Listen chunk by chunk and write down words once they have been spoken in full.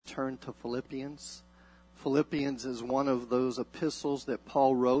turn to Philippians. Philippians is one of those epistles that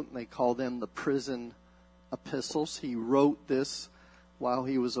Paul wrote, and they call them the prison epistles. He wrote this while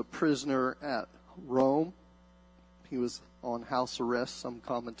he was a prisoner at Rome. He was on house arrest, some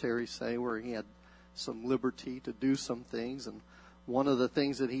commentaries say, where he had some liberty to do some things. And one of the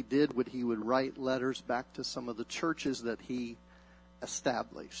things that he did, he would write letters back to some of the churches that he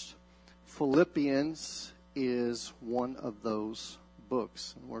established. Philippians is one of those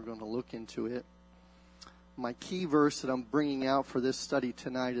books, and we're going to look into it. My key verse that I'm bringing out for this study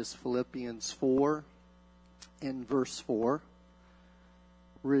tonight is Philippians 4 and verse 4.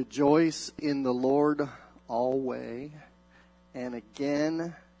 Rejoice in the Lord always, and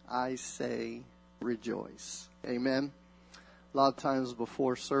again I say rejoice. Amen. A lot of times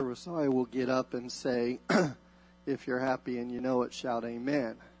before service I will get up and say, if you're happy and you know it, shout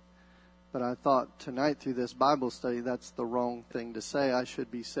amen. But I thought tonight through this Bible study, that's the wrong thing to say. I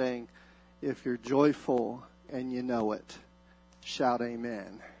should be saying, if you're joyful and you know it, shout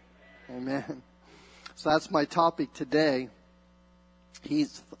amen. Amen. So that's my topic today.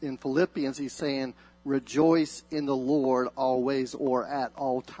 He's in Philippians, he's saying, rejoice in the Lord always, or at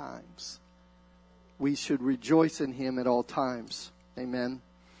all times. We should rejoice in Him at all times. Amen.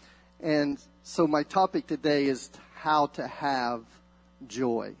 And so my topic today is how to have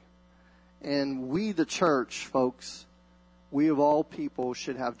joy. And we, the church, folks, we of all people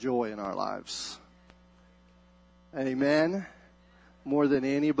should have joy in our lives. Amen. More than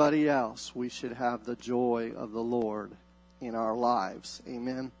anybody else, we should have the joy of the Lord in our lives.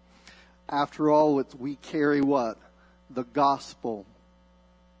 Amen. After all, we carry what? The gospel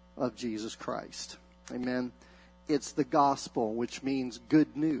of Jesus Christ. Amen. It's the gospel, which means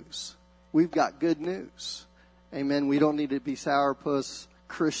good news. We've got good news. Amen. We don't need to be sourpuss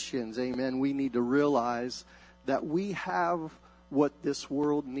Christians. Amen. We need to realize that we have what this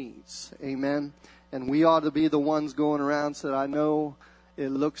world needs. Amen. And we ought to be the ones going around saying, I know it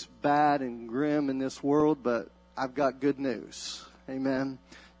looks bad and grim in this world, but I've got good news. Amen.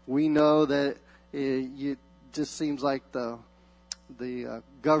 We know that it just seems like the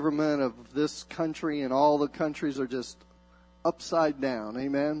government of this country and all the countries are just upside down.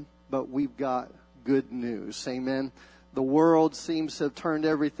 Amen. But we've got good news. Amen. The world seems to have turned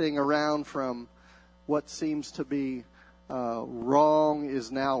everything around from what seems to be wrong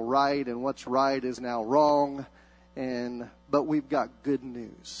is now right, and what's right is now wrong. But we've got good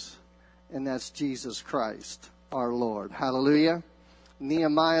news, and that's Jesus Christ, our Lord. Hallelujah.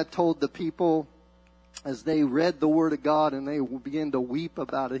 Nehemiah told the people as they read the Word of God and they began to weep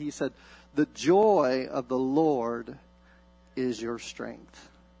about it, he said, the joy of the Lord is your strength.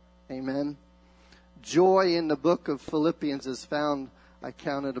 Amen. Joy in the book of Philippians is found, I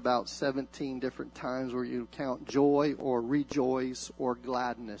counted about 17 different times where you count joy or rejoice or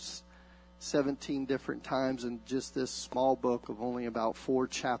gladness. 17 different times in just this small book of only about 4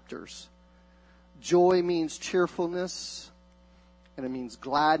 chapters. Joy means cheerfulness, and it means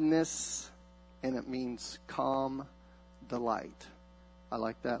gladness, and it means calm delight. I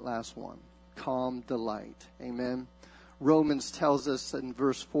like that last one. Calm delight. Amen. Romans tells us in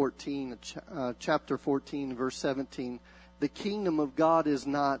verse 14, chapter 14, verse 17, the kingdom of God is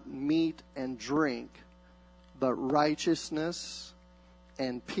not meat and drink, but righteousness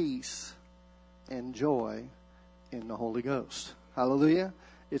and peace and joy in the Holy Ghost. Hallelujah.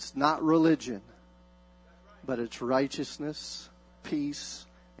 It's not religion, but it's righteousness, peace,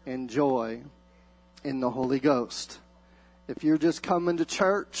 and joy in the Holy Ghost. If you're just coming to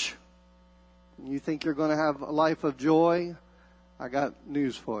church, you think you're going to have a life of joy, I got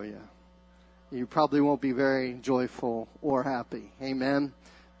news for you. You probably won't be very joyful or happy. Amen?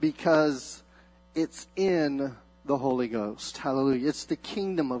 Because it's in the Holy Ghost. Hallelujah. It's the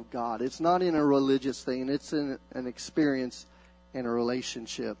kingdom of God. It's not in a religious thing. It's in an experience and a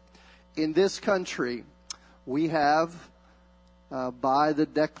relationship. In this country, we have, by the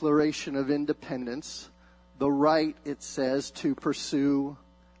Declaration of Independence, the right, it says, to pursue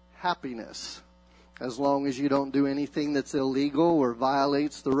happiness. As long as you don't do anything that's illegal or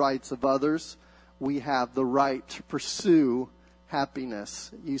violates the rights of others, we have the right to pursue happiness.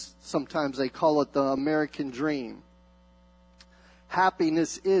 Sometimes they call it the American dream.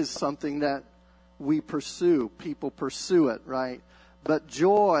 Happiness is something that we pursue. People pursue it, right? But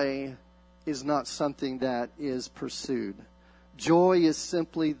joy is not something that is pursued. Joy is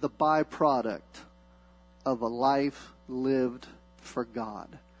simply the byproduct of a life lived for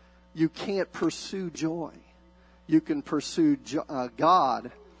God. You can't pursue joy. You can pursue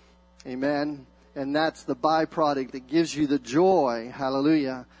God. Amen. And that's the byproduct that gives you the joy.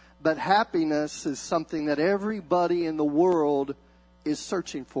 Hallelujah. But happiness is something that everybody in the world is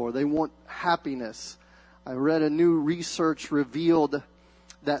searching for. They want happiness. I read a new research revealed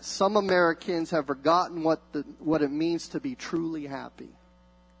that some Americans have forgotten what it means to be truly happy.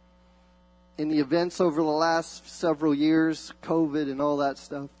 In the events over the last several years, COVID and all that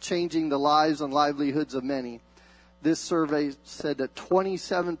stuff, changing the lives and livelihoods of many, this survey said that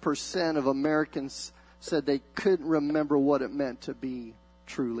 27% of Americans said they couldn't remember what it meant to be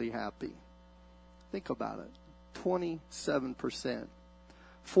truly happy. Think about it. 27%.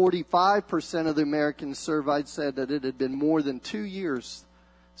 45% of the Americans surveyed said that it had been more than 2 years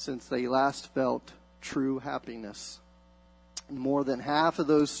since they last felt true happiness. More than half of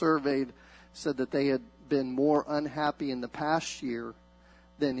those surveyed said that they had been more unhappy in the past year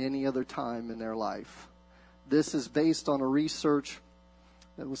than any other time in their life. This is based on a research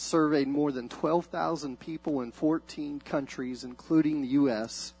that was surveyed more than 12,000 people in 14 countries, including the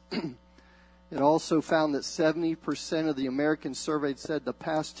U.S. It also found that 70% of the Americans surveyed said the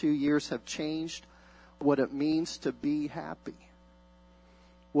past 2 years have changed what it means to be happy.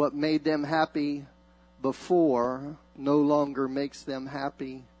 What made them happy before no longer makes them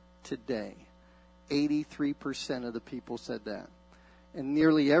happy today. 83% of the people said that. And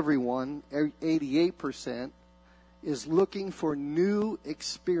nearly everyone, 88%, is looking for new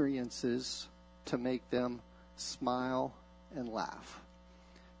experiences to make them smile and laugh.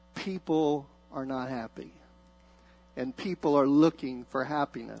 People are not happy. And people are looking for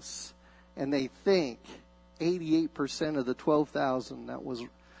happiness. And they think, 88% of the 12,000,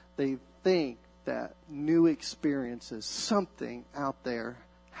 they think that new experiences, something out there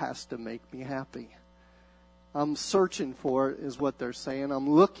has to make me happy. I'm searching for it, is what they're saying. I'm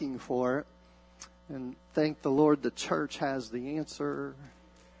looking for it. And thank the Lord, the church has the answer.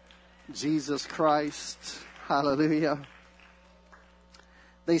 Jesus Christ. Hallelujah.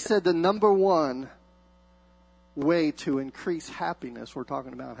 They said the number one way to increase happiness, we're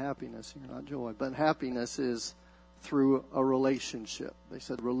talking about happiness here, not joy, but happiness is through a relationship. They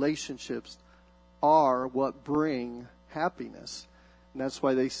said relationships are what bring happiness. And that's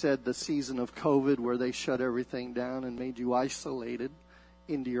why they said the season of COVID, where they shut everything down and made you isolated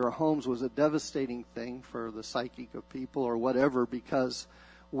into your homes, was a devastating thing for the psyche of people or whatever, because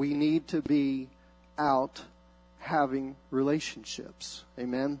we need to be out having relationships.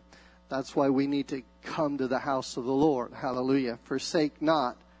 Amen. That's why we need to come to the house of the Lord. Hallelujah. Forsake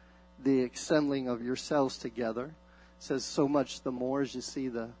not the assembling of yourselves together. It says so much the more as you see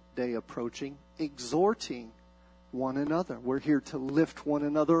the day approaching. Exhorting one another. We're here to lift one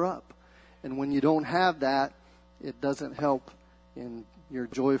another up. And when you don't have that, it doesn't help in your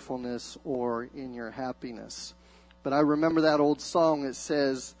joyfulness or in your happiness. But I remember that old song that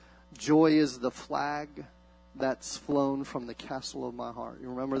says, joy is the flag that's flown from the castle of my heart. You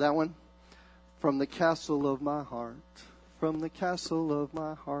remember that one? From the castle of my heart, from the castle of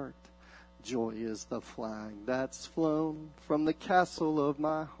my heart, joy is the flag that's flown from the castle of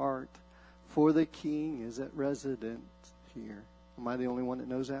my heart, for the King is at residence here. Am I the only one that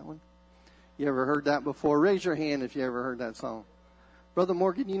knows that one? You ever heard that before? Raise your hand if you ever heard that song. Brother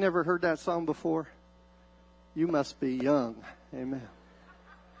Morgan, you never heard that song before? You must be young. Amen.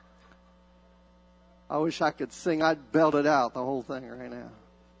 I wish I could sing. I'd belt it out, the whole thing right now.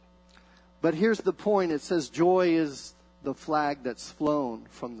 But here's the point. It says joy is the flag that's flown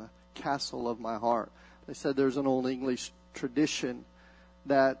from the castle of my heart. They said there's an old English tradition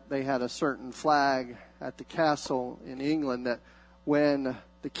that they had a certain flag at the castle in England that when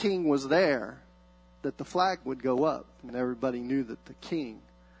the king was there, that the flag would go up. And everybody knew that the king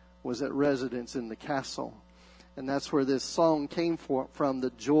was at residence in the castle. And that's where this song came from.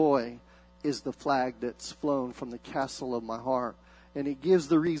 The joy is the flag that's flown from the castle of my heart. And it gives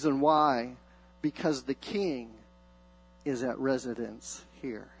the reason why. Because the king is at residence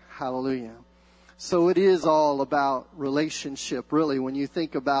here. Hallelujah. So it is all about relationship, really, when you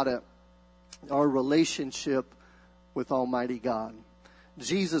think about it, our relationship with Almighty God.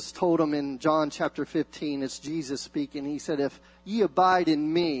 Jesus told them in John chapter 15, it's Jesus speaking, he said, if ye abide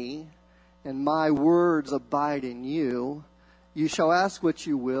in me, and my words abide in you, you shall ask what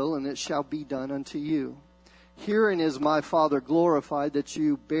you will, and it shall be done unto you. Herein is my Father glorified, that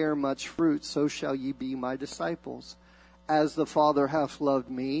you bear much fruit, so shall ye be my disciples. As the Father hath loved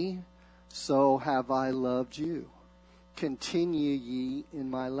me, so have I loved you. Continue ye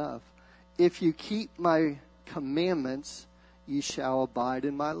in my love. If you keep my commandments, ye shall abide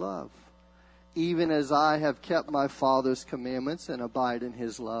in my love. Even as I have kept my Father's commandments and abide in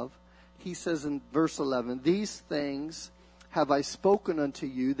his love. He says in verse 11, these things have I spoken unto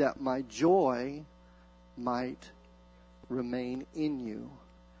you, that my joy might remain in you,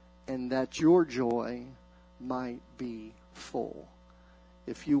 and that your joy might be full.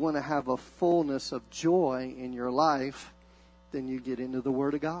 If you want to have a fullness of joy in your life, then you get into the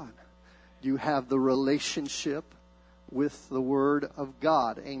Word of God. You have the relationship with the Word of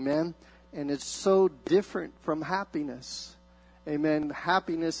God. Amen? And it's so different from happiness. Amen?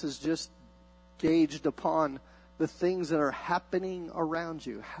 Happiness is just gauged upon the things that are happening around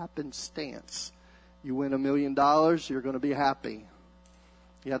you. Happenstance. You win $1 million, you're going to be happy.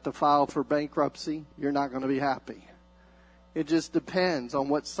 You have to file for bankruptcy, you're not going to be happy. It just depends on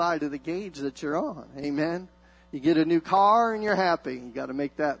what side of the gauge that you're on. Amen? You get a new car and you're happy. You got to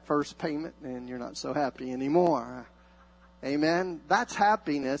make that first payment and you're not so happy anymore. Amen? That's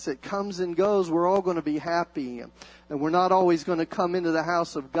happiness. It comes and goes. We're all going to be happy. And we're not always going to come into the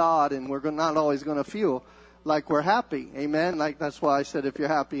house of God and we're not always going to feel like we're happy. Amen? Like that's why I said if you're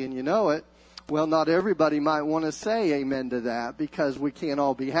happy and you know it. Well, not everybody might want to say amen to that because we can't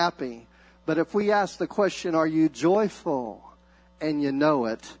all be happy. But if we ask the question, are you joyful? And you know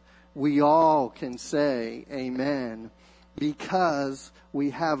it, we all can say amen because we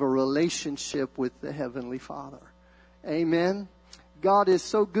have a relationship with the Heavenly Father. Amen. God is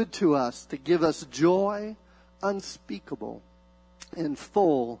so good to us to give us joy unspeakable and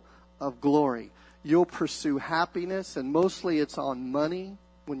full of glory. You'll pursue happiness, and mostly it's on money.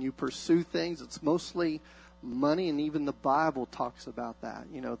 When you pursue things, it's mostly money, and even the Bible talks about that.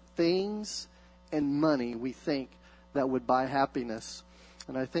 You know, things and money we think that would buy happiness.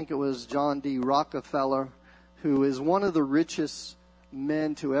 And I think it was John D. Rockefeller, who is one of the richest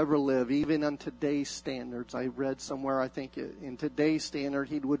men to ever live, even on today's standards. I read somewhere, I think in today's standard,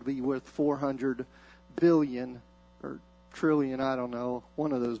 he would be worth 400 billion or trillion, I don't know,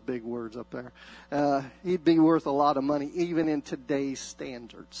 one of those big words up there. He'd be worth a lot of money, even in today's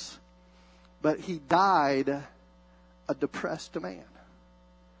standards. But he died a depressed man.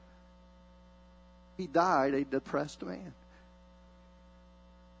 He died a depressed man.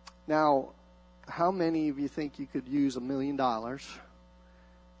 Now, how many of you think you could use $1 million?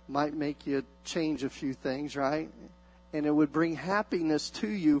 Might make you change a few things, right? And it would bring happiness to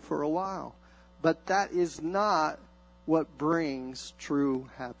you for a while. But that is not what brings true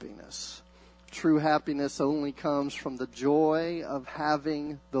happiness. True happiness only comes from the joy of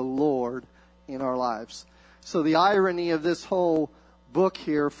having the Lord in our lives. So the irony of this whole book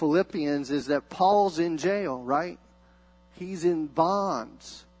here, Philippians, is that Paul's in jail, right? He's in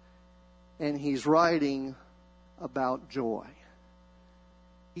bonds. And he's writing about joy.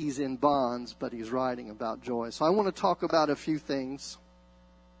 He's in bonds, but he's writing about joy. So I want to talk about a few things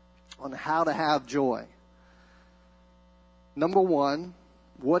on how to have joy. Number one,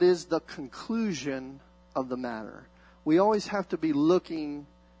 what is the conclusion of the matter? We always have to be looking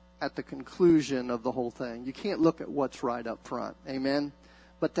at the conclusion of the whole thing. You can't look at what's right up front. Amen?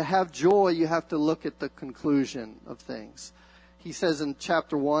 But to have joy, you have to look at the conclusion of things. He says in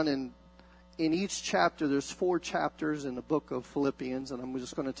chapter 1, and in each chapter, there's 4 chapters in the book of Philippians, and I'm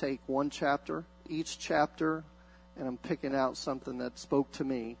just going to take one chapter, each chapter, and I'm picking out something that spoke to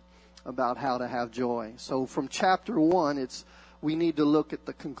me about how to have joy. So from chapter 1, we need to look at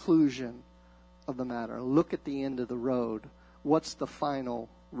the conclusion of the matter. Look at the end of the road. What's the final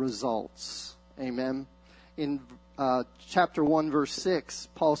results? Amen. In chapter 1, verse 6,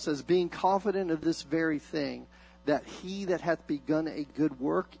 Paul says, being confident of this very thing, that he that hath begun a good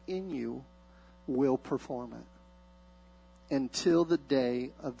work in you will perform it until the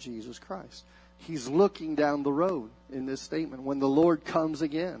day of Jesus Christ. He's looking down the road in this statement. When the Lord comes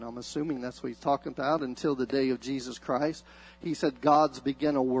again, I'm assuming that's what he's talking about, until the day of Jesus Christ. He said, God's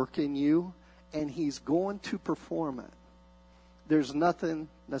begun a work in you, and he's going to perform it. There's nothing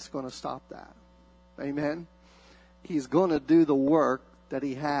that's going to stop that. Amen? He's going to do the work that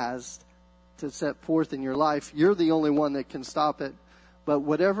he has to set forth in your life. You're the only one that can stop it. But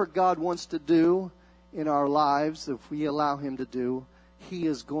whatever God wants to do in our lives, if we allow him to do, he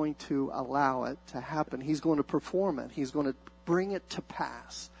is going to allow it to happen. He's going to perform it. He's going to bring it to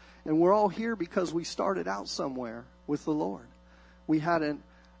pass. And we're all here because we started out somewhere with the Lord. We had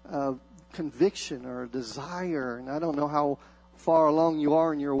a conviction or a desire, and I don't know how far along you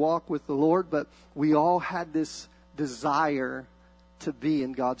are in your walk with the Lord, but we all had this desire to be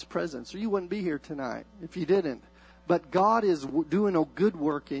in God's presence, or you wouldn't be here tonight if you didn't. But God is doing a good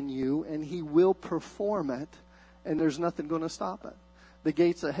work in you, and he will perform it, and there's nothing going to stop it. The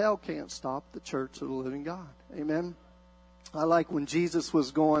gates of hell can't stop the church of the living God. Amen? I like when Jesus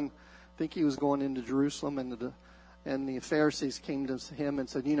was going, I think he was going into Jerusalem, and the Pharisees came to him and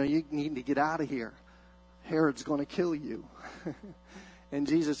said, you know, you need to get out of here. Herod's going to kill you. And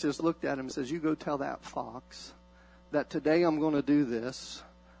Jesus just looked at him and says, you go tell that fox that today I'm going to do this.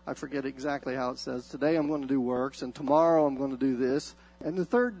 I forget exactly how it says. Today I'm going to do works, and tomorrow I'm going to do this, And the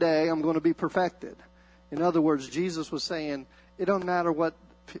third day, I'm going to be perfected. In other words, Jesus was saying, it don't matter what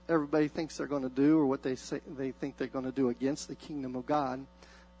everybody thinks they're going to do or what they think they're going to do against the kingdom of God.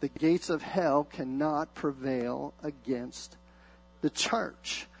 The gates of hell cannot prevail against the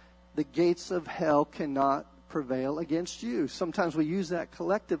church. The gates of hell cannot prevail against you. Sometimes we use that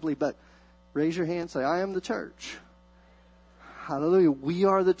collectively, but raise your hand and say, I am the church. Hallelujah. We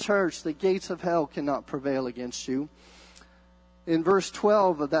are the church. The gates of hell cannot prevail against you. In verse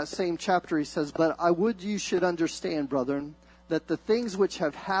 12 of that same chapter, he says, but I would you should understand, brethren, that the things which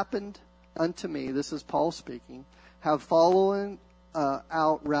have happened unto me, this is Paul speaking, have fallen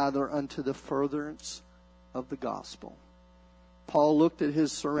out rather unto the furtherance of the gospel. Paul looked at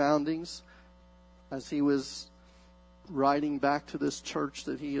his surroundings as he was writing back to this church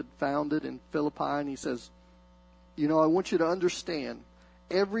that he had founded in Philippi, and he says, you know, I want you to understand,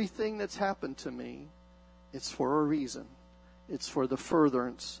 everything that's happened to me, it's for a reason. It's for the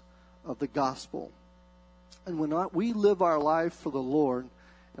furtherance of the gospel. And when we live our life for the Lord,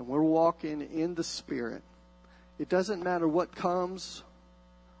 and we're walking in the Spirit, it doesn't matter what comes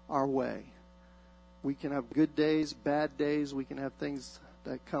our way. We can have good days, bad days. We can have things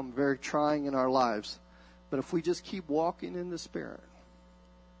that come very trying in our lives. But if we just keep walking in the Spirit,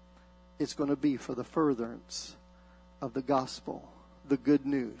 it's going to be for the furtherance of the gospel, the good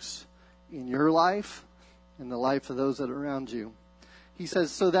news in your life and the life of those that are around you. He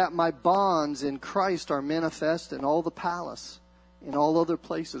says, so that my bonds in Christ are manifest in all the palace, in all other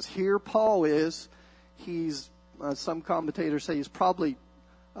places. Here Paul is, some commentators say he's probably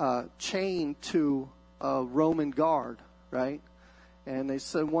chained to a Roman guard, right? And they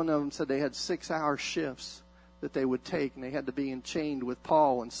said, one of them said they had 6-hour shifts that they would take, and they had to be chained with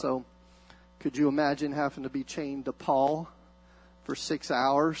Paul. And so could you imagine having to be chained to Paul for 6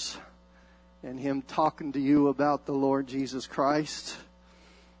 hours and him talking to you about the Lord Jesus Christ?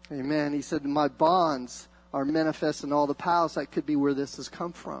 Amen. He said, my bonds are manifest in all the palace. That could be where this has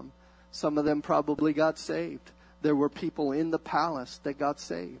come from. Some of them probably got saved. There were people in the palace that got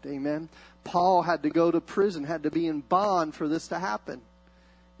saved. Amen. Paul had to go to prison, had to be in bond for this to happen.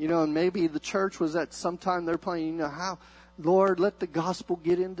 You know, and maybe the church was at some time they're playing, you know, how, Lord, let the gospel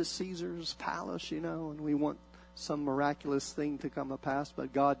get into Caesar's palace, you know, and we want some miraculous thing to come to pass.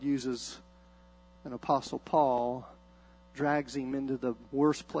 But God uses an apostle Paul, drags him into the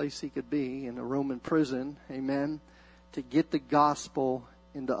worst place he could be, in a Roman prison, amen, to get the gospel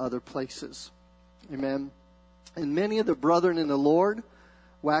into other places. Amen. And many of the brethren in the Lord,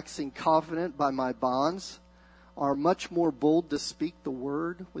 waxing confident by my bonds, are much more bold to speak the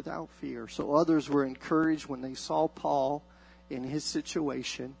word without fear. So others were encouraged when they saw Paul in his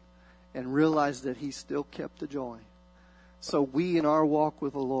situation and realized that he still kept the joy. So we in our walk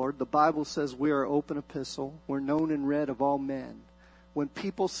with the Lord, the Bible says we are open epistle. We're known and read of all men. When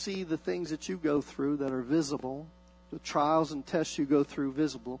people see the things that you go through that are visible, the trials and tests you go through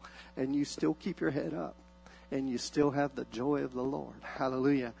visible, and you still keep your head up, and you still have the joy of the Lord.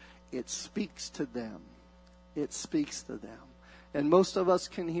 Hallelujah. It speaks to them. It speaks to them. And most of us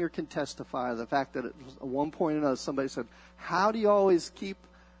can testify the fact that at one point or another somebody said, how do you always keep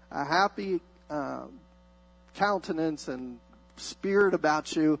a happy countenance and spirit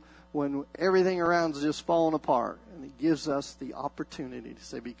about you when everything around is just falling apart? And it gives us the opportunity to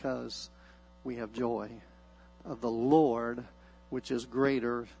say, because we have joy of the Lord, which is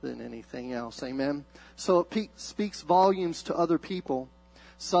greater than anything else. Amen. So it speaks volumes to other people.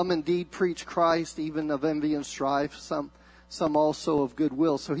 Some indeed preach Christ, even of envy and strife. Some also of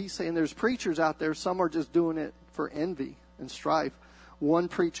goodwill. So he's saying there's preachers out there. Some are just doing it for envy and strife. One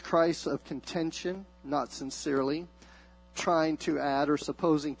preached Christ of contention, not sincerely, trying to add or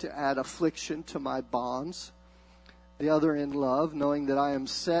supposing to add affliction to my bonds. The other in love, knowing that I am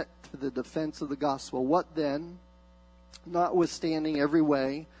set to the defense of the gospel. What then? Notwithstanding every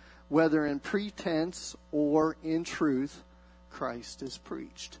way, whether in pretense or in truth, Christ is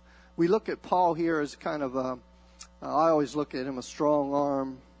preached. We look at Paul here as kind of I always look at him a strong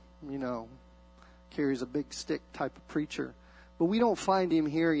arm, you know, carries a big stick type of preacher. But we don't find him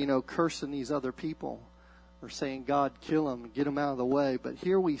here, you know, cursing these other people or saying, God, kill them, get them out of the way. But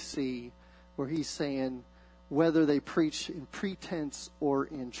here we see where he's saying, whether they preach in pretense or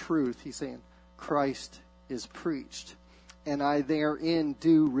in truth, he's saying, Christ is preached. And I therein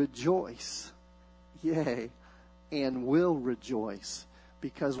do rejoice, yea, and will rejoice.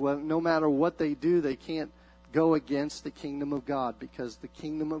 Because no matter what they do, they can't go against the kingdom of God, because the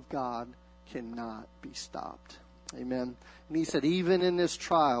kingdom of God cannot be stopped. Amen. And he said, even in this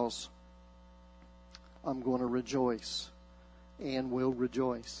trials, I'm going to rejoice and will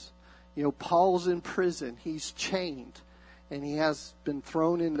rejoice. You know, Paul's in prison. He's chained. And he has been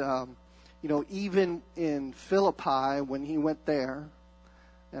thrown in, even in Philippi when he went there.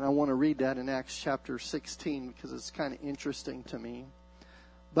 And I want to read that in Acts chapter 16 because it's kind of interesting to me.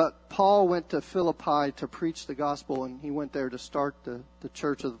 But Paul went to Philippi to preach the gospel, and he went there to start the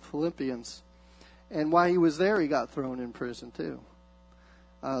church of the Philippians. And while he was there, he got thrown in prison too.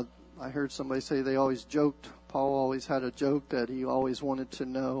 I heard somebody say they always joked, Paul always had a joke that he always wanted to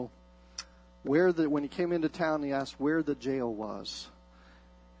know when he came into town, he asked where the jail was.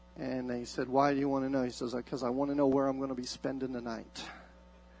 And they said, why do you want to know? He says, because I want to know where I'm going to be spending the night.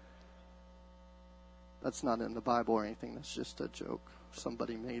 That's not in the Bible or anything. That's just a joke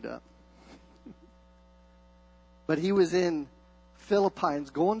somebody made up. But he was in Philippi,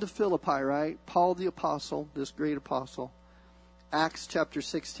 going to Philippi, right? Paul the apostle, this great apostle. Acts chapter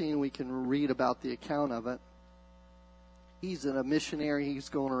 16, we can read about the account of it. He's a missionary. He's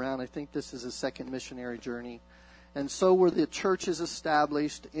going around. I think this is his second missionary journey. And so were the churches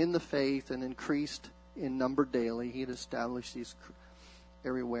established in the faith and increased in number daily. He had established these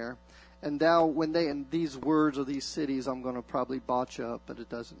everywhere. And now and these words or these cities I'm going to probably botch up, but it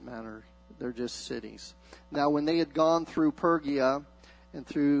doesn't matter. They're just cities. Now when they had gone through Phrygia and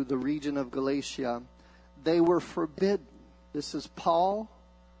through the region of Galatia, they were forbidden. This is Paul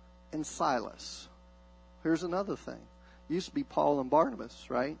and Silas. Here's another thing. It used to be Paul and Barnabas,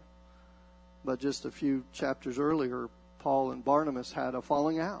 right? But just a few chapters earlier, Paul and Barnabas had a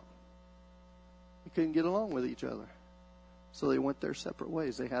falling out. They couldn't get along with each other. So they went their separate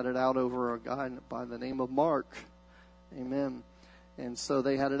ways. They had it out over a guy by the name of Mark. Amen. And so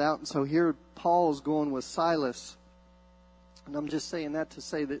they had it out. And so here Paul's going with Silas. And I'm just saying that to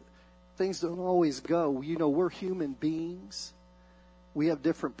say that things don't always go. We're human beings. We have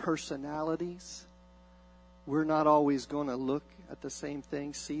different personalities. We're not always going to look at the same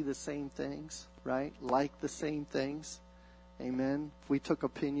things, see the same things, right? Like the same things. Amen. If we took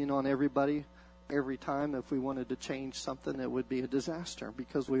opinion on everybody every time, if we wanted to change something, it would be a disaster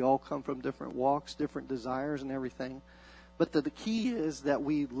because we all come from different walks, different desires and everything. But the key is that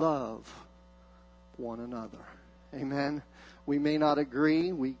we love one another. Amen. We may not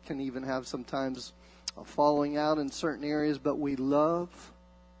agree. We can even have sometimes a falling out in certain areas, but we love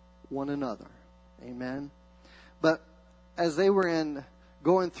one another. Amen. But as they were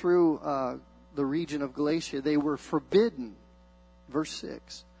going through the region of Galatia, they were forbidden. Verse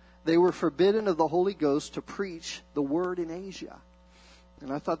 6. They were forbidden of the Holy Ghost to preach the word in Asia.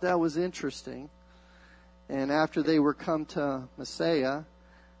 And I thought that was interesting. And after they were come to Messiah,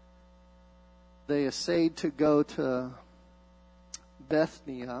 they essayed to go to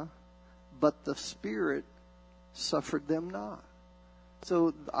Bithynia, but the Spirit suffered them not.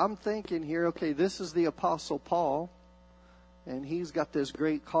 So I'm thinking here, okay, this is the Apostle Paul, and he's got this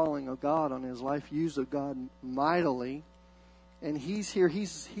great calling of God on his life, used of God mightily, and he's here.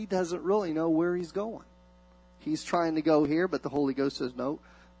 He doesn't really know where he's going. He's trying to go here, but the Holy Ghost says, no,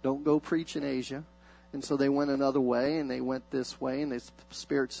 don't go preach in Asia. And so they went another way, and they went this way, and the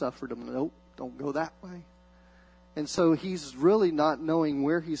Spirit suffered them. Nope, don't go that way. And so he's really not knowing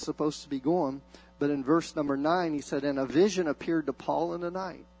where he's supposed to be going. But in verse number 9, he said, and a vision appeared to Paul in the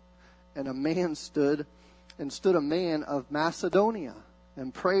night. And a man stood a man of Macedonia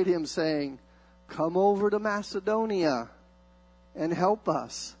and prayed him, saying, come over to Macedonia and help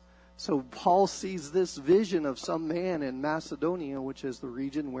us. So Paul sees this vision of some man in Macedonia, which is the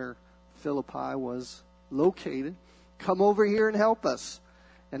region where Philippi was located. Come over here and help us.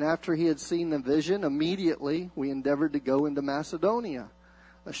 And after he had seen the vision, immediately we endeavored to go into Macedonia,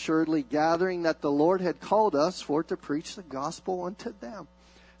 assuredly gathering that the Lord had called us for to preach the gospel unto them.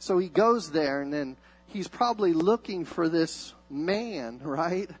 So he goes there, and then he's probably looking for this man,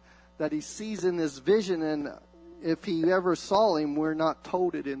 right, that he sees in this vision. And if he ever saw him, we're not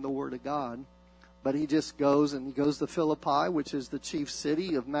told it in the Word of God. But he just goes, and he goes to Philippi, which is the chief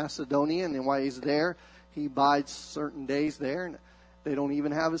city of Macedonia. And then while he's there, he bides certain days there. And they don't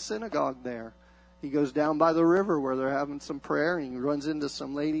even have a synagogue there. He goes down by the river where they're having some prayer, and he runs into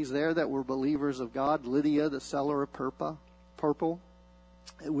some ladies there that were believers of God. Lydia, the seller of purple,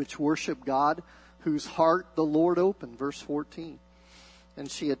 which worship God, whose heart the Lord opened. Verse 14. And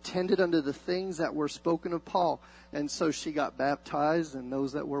she attended unto the things that were spoken of Paul. And so she got baptized, and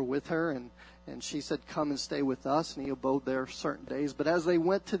those that were with her, and she said, come and stay with us. And he abode there certain days. But as they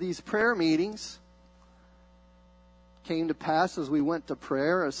went to these prayer meetings, came to pass as we went to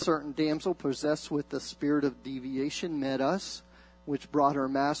prayer, a certain damsel possessed with the spirit of deviation met us, which brought her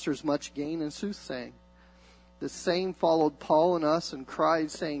masters much gain in soothsaying. The same followed Paul and us, and cried,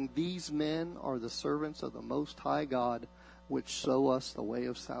 saying, these men are the servants of the Most High God, which show us the way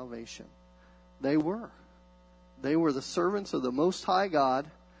of salvation. They were. They were the servants of the Most High God,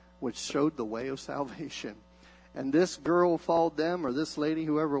 which showed the way of salvation. And this girl followed them, or this lady,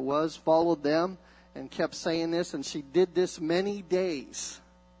 whoever it was, followed them and kept saying this, and she did this many days.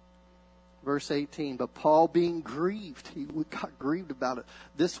 Verse 18, but Paul being grieved, he got grieved about it.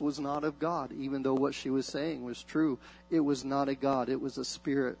 This was not of God, even though what she was saying was true. It was not of God. It was a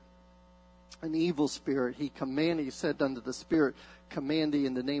spirit, an evil spirit. He said unto the spirit, command thee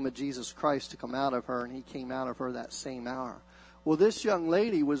in the name of Jesus Christ to come out of her. And he came out of her that same hour. Well, this young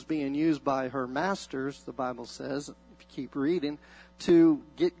lady was being used by her masters, the Bible says, if you keep reading, to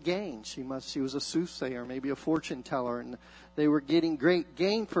get gain. She was a soothsayer, maybe a fortune teller, and they were getting great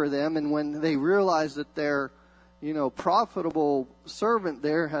gain for them. And when they realized that their, profitable servant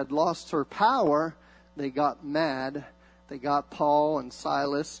there had lost her power, they got mad. They got Paul and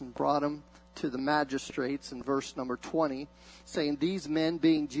Silas and brought them to the magistrates in verse number 20, saying, these men,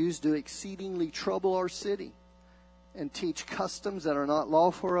 being Jews, do exceedingly trouble our city, and teach customs that are not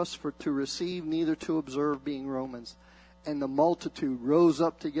lawful for us to receive, neither to observe, being Romans. And the multitude rose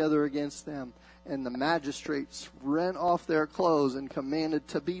up together against them, and the magistrates rent off their clothes and commanded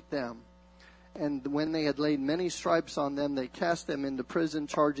to beat them. And when they had laid many stripes on them, they cast them into prison,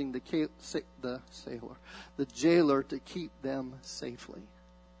 charging the jailer to keep them safely.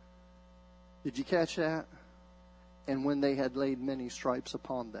 Did you catch that? And when they had laid many stripes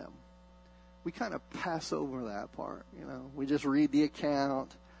upon them. We kind of pass over that part, We just read the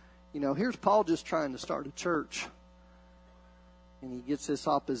account. Here's Paul just trying to start a church. And he gets this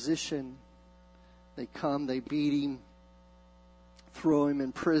opposition. They come, they beat him, throw him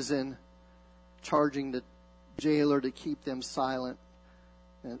in prison, charging the jailer to keep them silent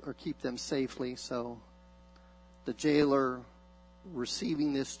or keep them safely. So the jailer,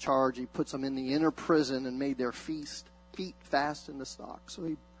 receiving this charge, he puts them in the inner prison and made their feet fast in the stocks. So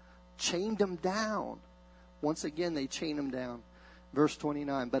he chained them down. Once again, they chained them down. Verse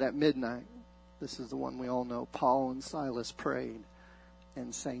 29, but at midnight, this is the one we all know, Paul and Silas prayed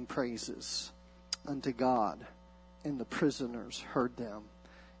and sang praises unto God, and the prisoners heard them.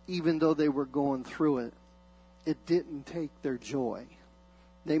 Even though they were going through it, it didn't take their joy.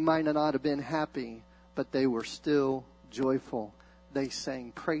 They might not have been happy, but they were still joyful. They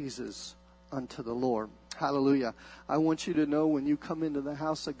sang praises unto the Lord. Hallelujah. I want you to know, when you come into the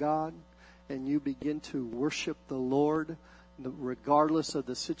house of God and you begin to worship the Lord, regardless of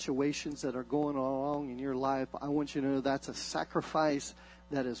the situations that are going along in your life, I want you to know that's a sacrifice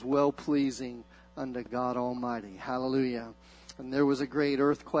that is well-pleasing unto God Almighty. Hallelujah. And there was a great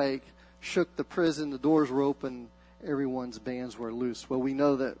earthquake, shook the prison, the doors were open, everyone's bands were loose. Well, we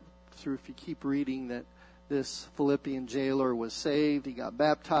know that through, if you keep reading, that this Philippian jailer was saved, he got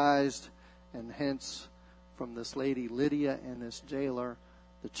baptized, and hence from this lady Lydia and this jailer,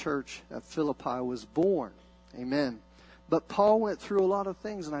 the church at Philippi was born. Amen. But Paul went through a lot of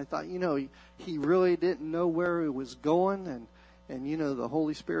things, and I thought, he really didn't know where he was going, and the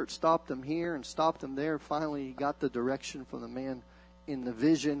Holy Spirit stopped him here and stopped him there. Finally, he got the direction from the man in the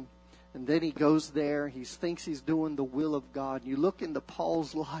vision, and then he goes there. He thinks he's doing the will of God. You look into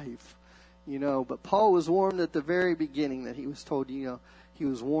Paul's life, but Paul was warned at the very beginning that he was told, he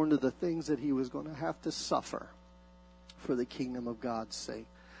was warned of the things that he was going to have to suffer for the kingdom of God's sake.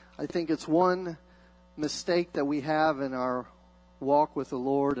 I think it's one mistake that we have in our walk with the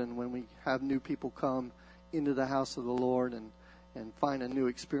Lord, and when we have new people come into the house of the Lord and find a new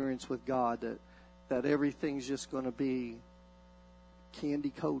experience with God, that everything's just going to be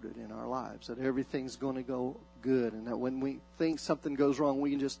candy-coated in our lives, that everything's going to go good, and that when we think something goes wrong,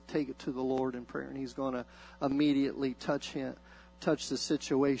 we can just take it to the Lord in prayer, and He's going to immediately touch the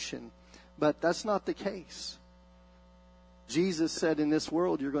situation. But that's not the case. Jesus said, in this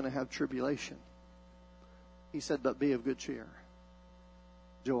world you're going to have tribulation. He said, but be of good cheer.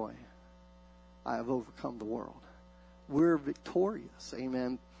 Joy. I have overcome the world. We're victorious.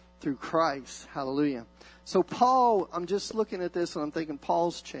 Amen. Through Christ. Hallelujah. So Paul, I'm just looking at this and I'm thinking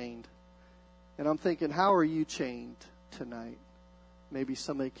Paul's chained. And I'm thinking, how are you chained tonight? Maybe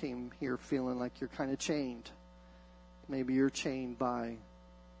somebody came here feeling like you're kind of chained. Maybe you're chained by,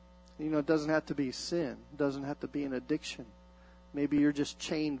 it doesn't have to be sin. It doesn't have to be an addiction. Maybe you're just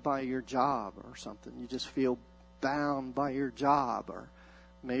chained by your job or something. You just feel bound by your job. Or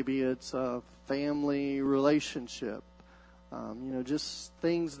maybe it's a family relationship. Just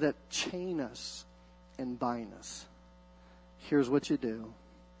things that chain us and bind us. Here's what you do.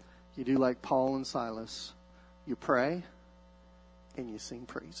 You do like Paul and Silas. You pray and you sing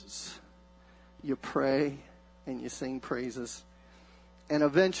praises. You pray and you sing praises. And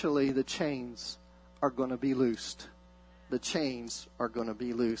eventually the chains are going to be loosed. The chains are going to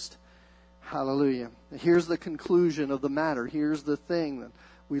be loosed. Hallelujah. Here's the conclusion of the matter. Here's the thing that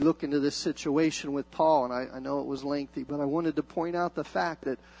we look into this situation with Paul, and I know it was lengthy, but I wanted to point out the fact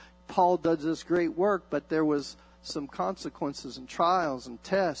that Paul does this great work, but there was some consequences and trials and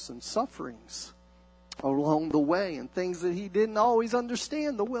tests and sufferings along the way, and things that he didn't always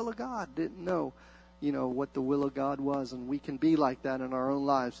understand the will of God, didn't know, what the will of God was, and we can be like that in our own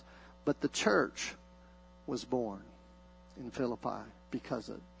lives. But the church was born in Philippi because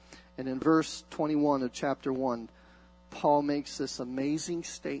of it. And in verse 21 of chapter 1, Paul makes this amazing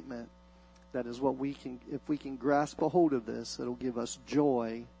statement that is what if we can grasp a hold of this, it'll give us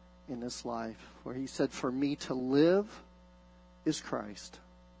joy in this life. Where he said, "For me to live is Christ,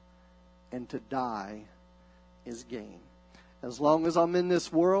 and to die is gain." As long as I'm in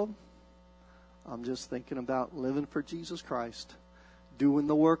this world, I'm just thinking about living for Jesus Christ, doing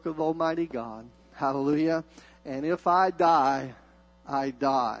the work of Almighty God. Hallelujah. And if I die, I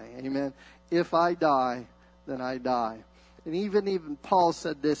die. Amen. If I die, then I die. And even Paul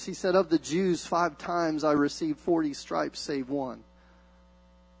said this. He said, "Of the Jews, 5 times I received 40 stripes, save one."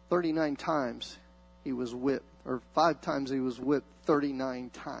 39 times he was whipped, or 5 times he was whipped 39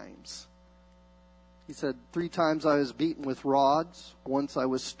 times. He said, 3 times I was beaten with rods. Once I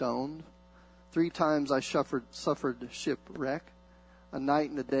was stoned. 3 times I suffered shipwreck. A night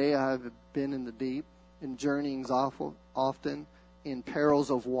and a day I have been in the deep, in journeyings often, in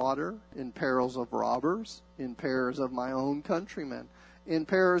perils of water, in perils of robbers, in perils of my own countrymen, in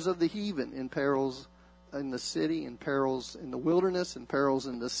perils of the heathen, in perils in the city, in perils in the wilderness, in perils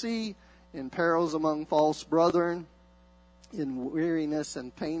in the sea, in perils among false brethren, in weariness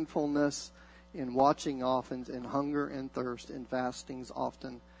and painfulness, in watching often, in hunger and thirst, in fastings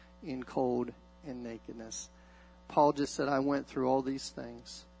often, in cold and nakedness. Paul just said, I went through all these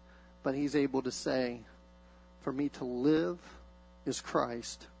things. But he's able to say, for me to live is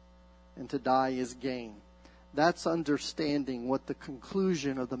Christ, and to die is gain. That's understanding what the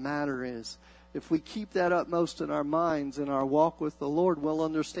conclusion of the matter is. If we keep that upmost in our minds in our walk with the Lord, we'll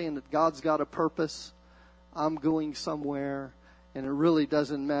understand that God's got a purpose. I'm going somewhere, and it really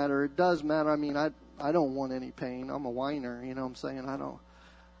doesn't matter. It does matter. I mean, I don't want any pain. I'm a whiner, you know what I'm saying?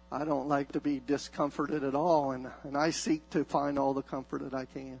 I don't like to be discomforted at all, and I seek to find all the comfort that I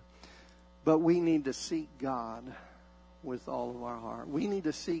can. But we need to seek God with all of our heart. We need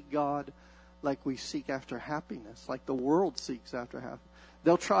to seek God like we seek after happiness, like the world seeks after happiness.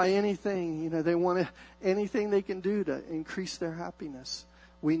 They'll try anything, they want anything they can do to increase their happiness.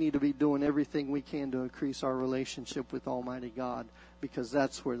 We need to be doing everything we can to increase our relationship with Almighty God, because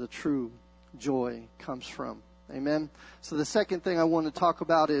that's where the true joy comes from. Amen? So the second thing I want to talk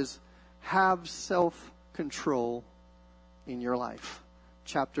about is have self-control in your life.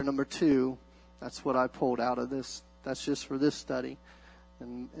 Chapter number 2, that's what I pulled out of this. That's just for this study.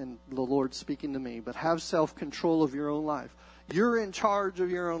 And the Lord speaking to me. But have self-control of your own life. You're in charge of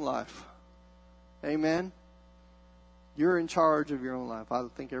your own life. Amen? You're in charge of your own life. I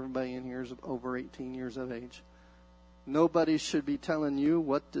think everybody in here is over 18 years of age. Nobody should be telling you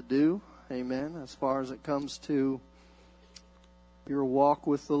what to do. Amen? As far as it comes to your walk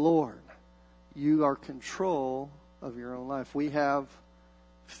with the Lord. You are control of your own life. We have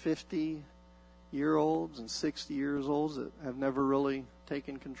 50-year-olds and 60 years olds that have never really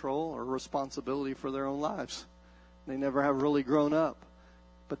taken control or responsibility for their own lives. They never have really grown up.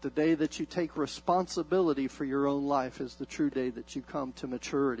 But the day that you take responsibility for your own life is the true day that you come to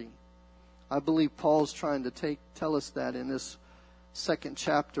maturity. I believe Paul's trying to tell us that in this 2nd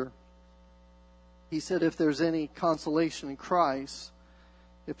chapter. He said, if there's any consolation in Christ,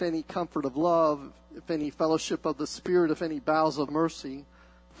 if any comfort of love, if any fellowship of the Spirit, if any bowels of mercy,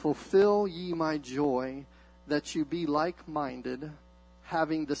 fulfill ye my joy, that you be like-minded,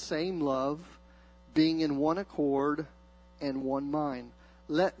 having the same love, being in one accord and one mind.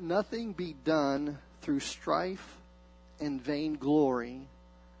 Let nothing be done through strife and vainglory,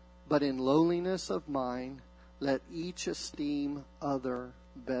 but in lowliness of mind, let each esteem other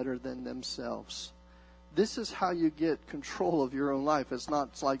better than themselves. This is how you get control of your own life. It's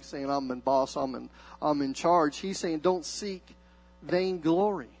not like saying, I'm in boss, I'm in charge. He's saying, don't seek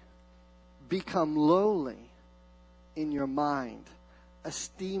vainglory. Become lowly in your mind,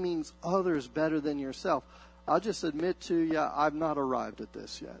 esteeming others better than yourself. I'll just admit to you, I've not arrived at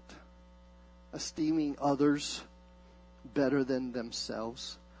this yet. Esteeming others better than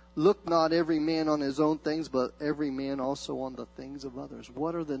themselves. Look not every man on his own things, but every man also on the things of others.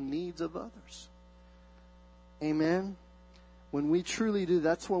 What are the needs of others? Amen? When we truly do,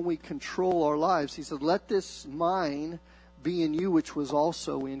 that's when we control our lives. He said, let this mind be in you, which was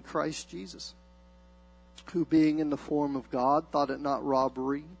also in Christ Jesus. who being in the form of God thought it not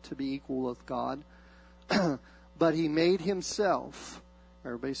robbery to be equal with God, but he made himself,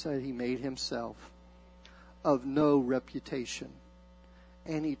 everybody said he made himself, of no reputation.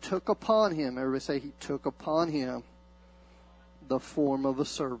 And he took upon him, everybody say he took upon him the form of a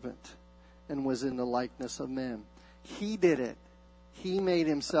servant and was in the likeness of men. He did it. He made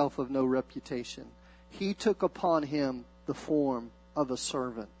himself of no reputation. He took upon him the form of a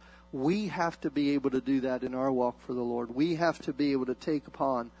servant. We have to be able to do that in our walk for the Lord. We have to be able to take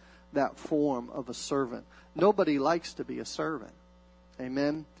upon that form of a servant. Nobody likes to be a servant.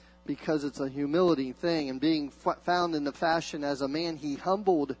 Amen? Because it's a humility thing. And being found in the fashion as a man, he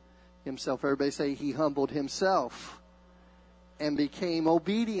humbled himself. Everybody say he humbled himself and became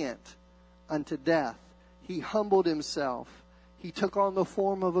obedient unto death. He humbled himself. He took on the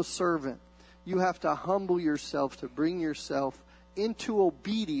form of a servant. You have to humble yourself to bring yourself into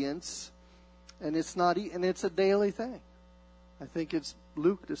obedience, and it's a daily thing. I think it's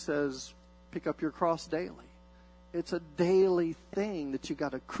Luke that says, pick up your cross daily. It's a daily thing that you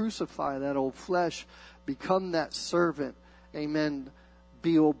got to crucify that old flesh, become that servant. Amen.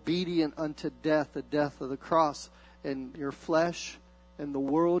 Be obedient unto death, the death of the cross. And your flesh and the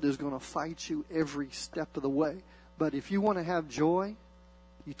world is going to fight you every step of the way. But if you want to have joy,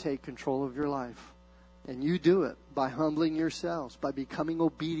 you take control of your life. And you do it by humbling yourselves, by becoming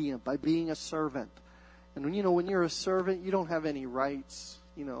obedient, by being a servant. And when you're a servant, you don't have any rights,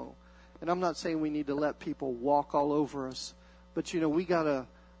 And I'm not saying we need to let people walk all over us. But, we got to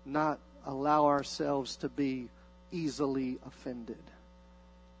not allow ourselves to be easily offended.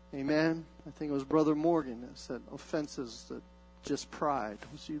 Amen? I think it was Brother Morgan that said offenses that just pride.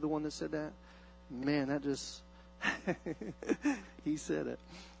 Was he the one that said that? Man, that just... he said it.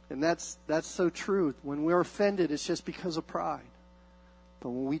 And that's so true. When we're offended, it's just because of pride.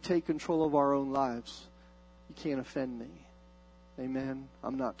 But when we take control of our own lives, you can't offend me. Amen.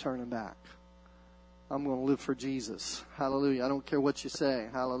 I'm not turning back. I'm going to live for Jesus. Hallelujah. I don't care what you say.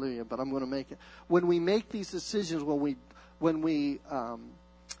 Hallelujah. But I'm going to make it. When we make these decisions, when we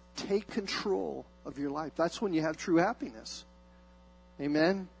take control of your life, that's when you have true happiness.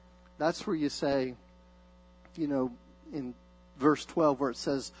 Amen. That's where you say, in verse 12 where it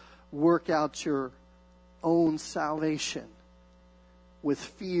says, work out your own salvation with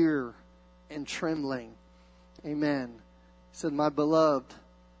fear and trembling. Amen. He said, my beloved,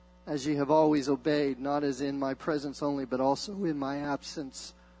 as ye have always obeyed, not as in my presence only, but also in my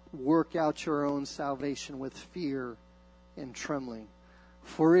absence, work out your own salvation with fear and trembling.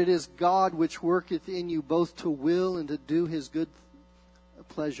 For it is God which worketh in you both to will and to do his good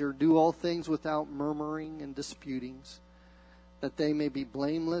pleasure. Do all things without murmuring and disputings, that they may be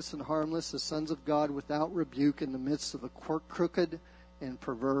blameless and harmless, the sons of God without rebuke in the midst of a crooked and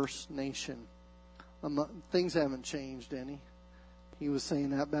perverse nation. Things haven't changed any. He was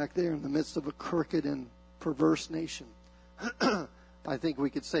saying that back there, in the midst of a crooked and perverse nation. I think we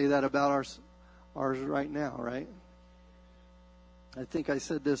could say that about ours right now, right? I think I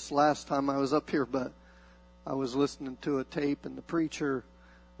said this last time I was up here, but I was listening to a tape and the preacher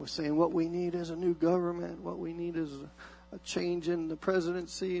was saying what we need is a new government, what we need is a change in the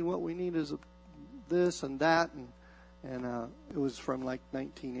presidency, and what we need is this and that. And it was from like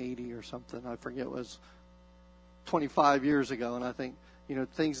 1980 or something. I forget, it was 25 years ago. And I think,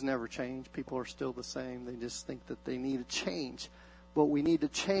 things never change. People are still the same. They just think that they need a change. What we need to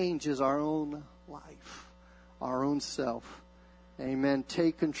change is our own life, our own self. Amen.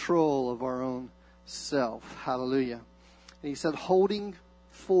 Take control of our own self. Hallelujah. And he said, holding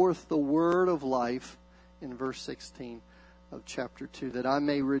forth the word of life in verse 16 of chapter 2, that I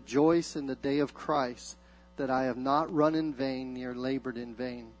may rejoice in the day of Christ, that I have not run in vain, nor labored in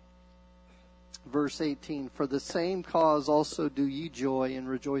vain. Verse 18, for the same cause also do ye joy and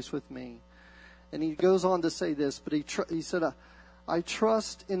rejoice with me. And he goes on to say this, but he said, I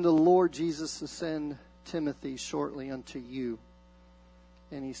trust in the Lord Jesus to send Timothy shortly unto you.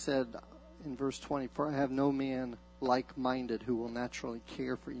 And he said in verse 20, for I have no man like-minded who will naturally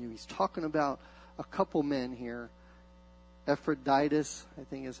care for you. He's talking about a couple men here, Epaphroditus, I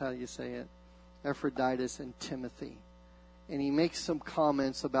think is how you say it, Epaphroditus and Timothy. And he makes some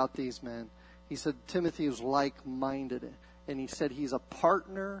comments about these men. He said Timothy was like-minded. And he said he's a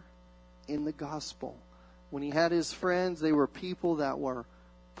partner in the gospel. When he had his friends, they were people that were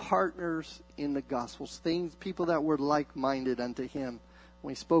partners in the gospel. People that were like-minded unto him.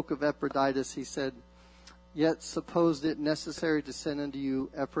 When he spoke of Epaphroditus, he said, yet supposed it necessary to send unto you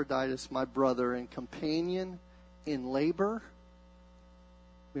Epaphroditus, my brother and companion in labor.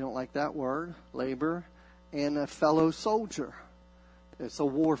 We don't like that word, labor. And a fellow soldier. It's a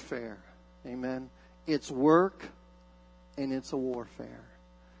warfare. Amen. It's work and it's a warfare.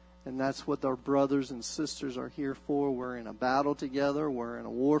 And that's what our brothers and sisters are here for. We're in a battle together. We're in a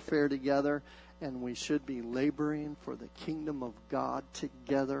warfare together. And we should be laboring for the kingdom of God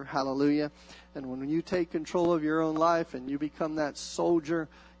together. Hallelujah. And when you take control of your own life and you become that soldier,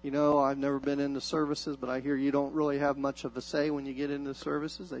 you know, I've never been into services, but I hear you don't really have much of a say when you get into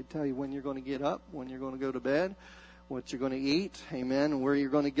services. They tell you when you're going to get up, when you're going to go to bed, what you're going to eat, amen, and where you're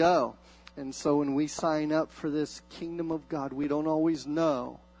going to go. And so when we sign up for this kingdom of God, we don't always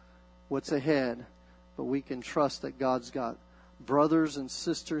know what's ahead, but we can trust that God's got brothers and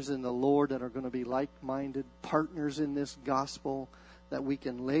sisters in the Lord that are going to be like-minded partners in this gospel, that we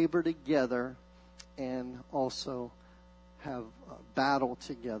can labor together and also have a battle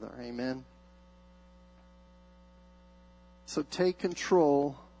together. Amen. So take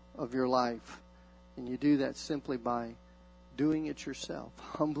control of your life. And you do that simply by doing it yourself,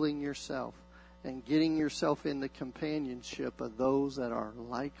 humbling yourself, and getting yourself in the companionship of those that are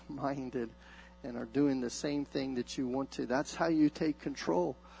like-minded and are doing the same thing that you want to. That's how you take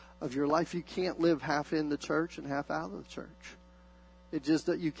control of your life. You can't live half in the church and half out of the church. It's just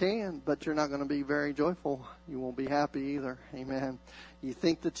that you can, but you're not going to be very joyful. You won't be happy either. Amen. You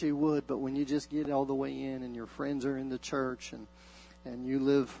think that you would, but when you just get all the way in and your friends are in the church and you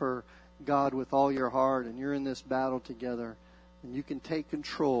live for God with all your heart and you're in this battle together, and you can take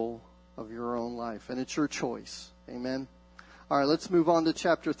control of your own life. And it's your choice. Amen. All right, let's move on to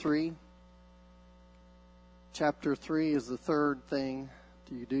chapter 3. Chapter 3 is the third thing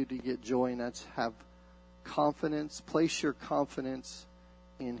you do to get joy, and that's have confidence. Place your confidence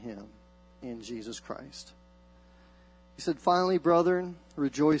in Him, in Jesus Christ. He said, finally, brethren,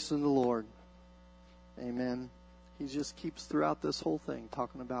 rejoice in the Lord. Amen. He just keeps throughout this whole thing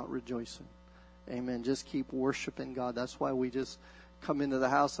talking about rejoicing. Amen. Just keep worshiping God. That's why we just come into the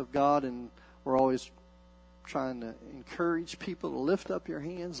house of God, and we're always trying to encourage people to lift up your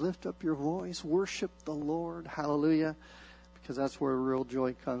hands, lift up your voice, worship the Lord. Hallelujah. Because that's where real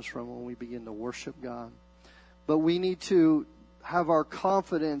joy comes from, when we begin to worship God. But we need to have our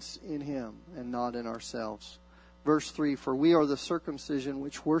confidence in Him and not in ourselves. Verse 3, for we are the circumcision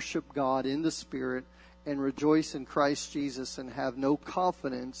which worship God in the Spirit and rejoice in Christ Jesus and have no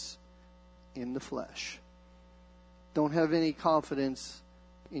confidence in the flesh. Don't have any confidence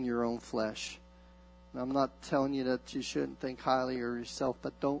in your own flesh. And I'm not telling you that you shouldn't think highly of yourself,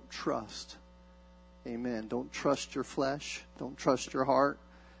 but don't trust. Amen. Don't trust your flesh. Don't trust your heart.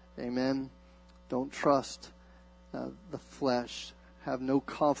 Amen. Don't trust the flesh. Have no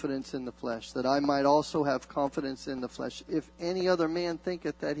confidence in the flesh, that I might also have confidence in the flesh. If any other man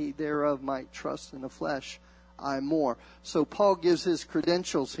thinketh that he thereof might trust in the flesh, I more. So Paul gives his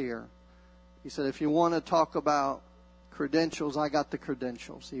credentials here. He said, if you want to talk about credentials, I got the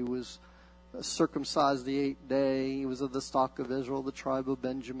credentials. He was circumcised the 8th day. He was of the stock of Israel, the tribe of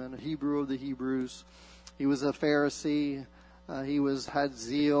Benjamin, a Hebrew of the Hebrews. He was a Pharisee. He had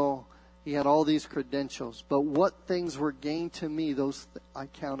zeal. He had all these credentials. But what things were gained to me, those I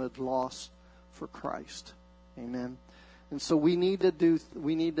counted loss for Christ. Amen. And so we need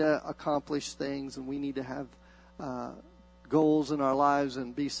to accomplish things, and we need to have goals in our lives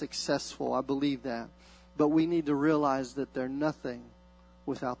and be successful. I believe that. But we need to realize that they're nothing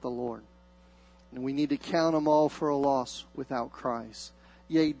without the Lord. And we need to count them all for a loss without Christ.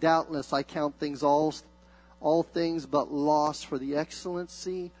 Yea, doubtless I count things all things but loss for the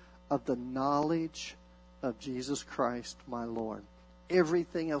excellency of the knowledge of Jesus Christ, my Lord.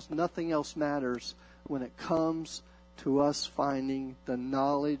 Everything else, nothing else matters when it comes to us finding the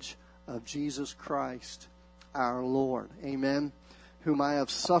knowledge of Jesus Christ, our Lord. Amen. Whom I have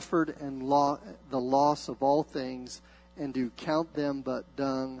suffered and the loss of all things, and do count them but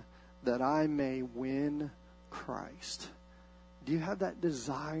dung, that I may win Christ. Do you have that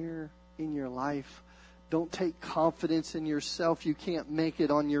desire in your life? Don't take confidence in yourself. You can't make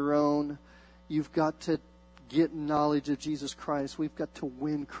it on your own. You've got to get knowledge of Jesus Christ. We've got to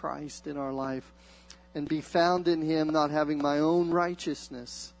win Christ in our life and be found in Him, not having my own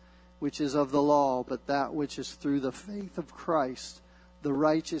righteousness, which is of the law, but that which is through the faith of Christ, the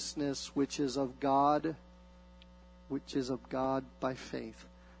righteousness which is of God by faith,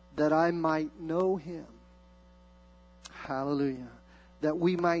 that I might know Him. Hallelujah. That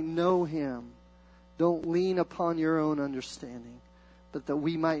we might know Him. Don't lean upon your own understanding, but that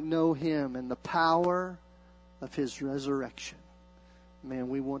we might know Him and the power of His resurrection. Man,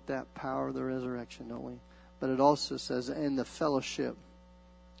 we want that power of the resurrection, don't we? But it also says, and the fellowship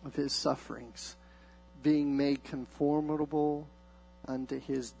of His sufferings, being made conformable unto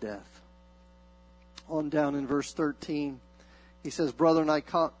His death. On down in verse 13, he says, brethren, I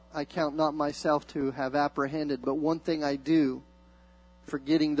I count not myself to have apprehended, but one thing I do,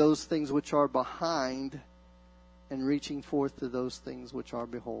 forgetting those things which are behind and reaching forth to those things which are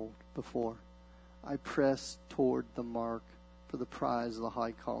before. I press toward the mark for the prize of the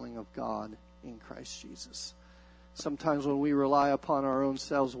high calling of God in Christ Jesus. Sometimes when we rely upon our own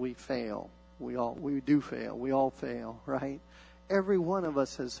selves, we fail. We do fail. We all fail, right? Every one of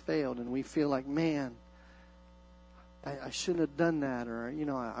us has failed, and we feel like, man, I shouldn't have done that, or,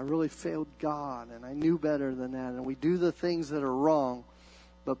 I really failed God, and I knew better than that, and we do the things that are wrong.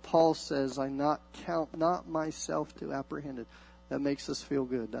 But Paul says, I count not myself to apprehended. That makes us feel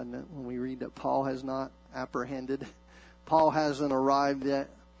good, doesn't it? When we read that Paul has not apprehended. Paul hasn't arrived yet.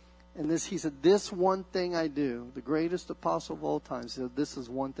 And he said, this one thing I do, the greatest apostle of all time, said, this is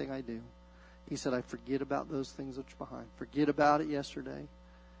one thing I do. He said, I forget about those things which are behind. Forget about it yesterday.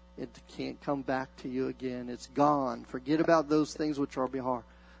 It can't come back to you again. It's gone. Forget about those things which are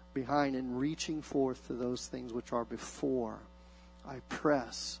behind and reaching forth to those things which are before. I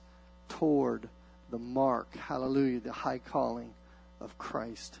press toward the mark, hallelujah, the high calling of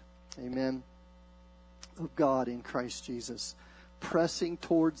Christ. Amen. Of God in Christ Jesus. Pressing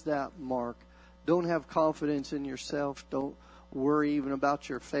towards that mark. Don't have confidence in yourself. Don't worry even about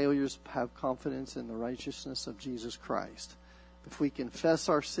your failures. Have confidence in the righteousness of Jesus Christ. If we confess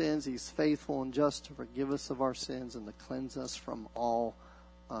our sins, He's faithful and just to forgive us of our sins and to cleanse us from all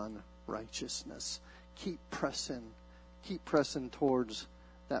unrighteousness. Keep pressing towards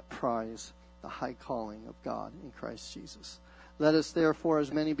that prize, the high calling of God in Christ Jesus. Let us therefore,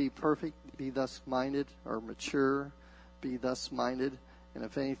 as many be perfect, be thus minded, or mature, be thus minded. And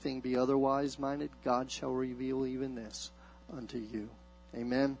if anything be otherwise minded, God shall reveal even this unto you.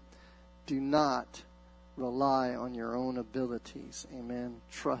 Amen. Do not rely on your own abilities. Amen.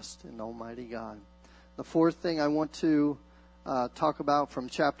 Trust in Almighty God. The fourth thing I want to talk about from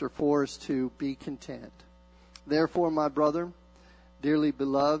chapter 4 is to be content. Therefore, my brother, dearly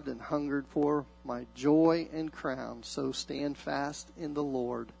beloved and hungered for, my joy and crown, so stand fast in the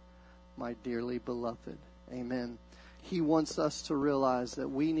Lord, my dearly beloved. Amen. He wants us to realize that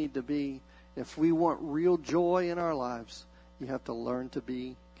we need to be, if we want real joy in our lives, you have to learn to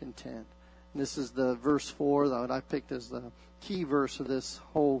be content. And this is the verse 4 that I picked as the key verse of this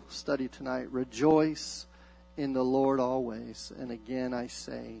whole study tonight. Rejoice in the Lord always. And again I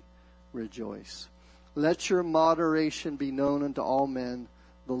say, rejoice. Let your moderation be known unto all men.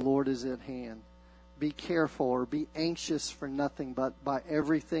 The Lord is at hand. Be careful, or be anxious for nothing, but by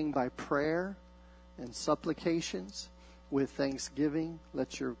everything by prayer and supplications with thanksgiving.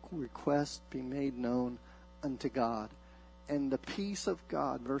 Let your request be made known unto God. And the peace of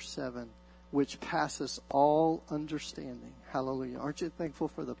God, verse 7, which passes all understanding. Hallelujah. Aren't you thankful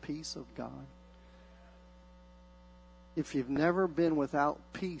for the peace of God? If you've never been without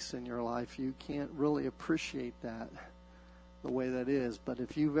peace in your life, you can't really appreciate that the way that is. But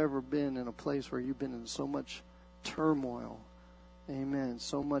if you've ever been in a place where you've been in so much turmoil, amen,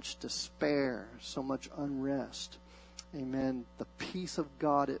 so much despair, so much unrest, amen, the peace of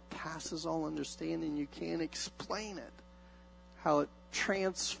God, it passes all understanding. You can't explain it, how it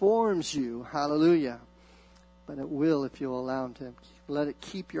transforms you. Hallelujah. But it will if you allow Him to. Let it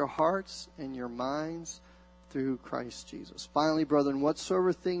keep your hearts and your minds through Christ Jesus. Finally, brethren,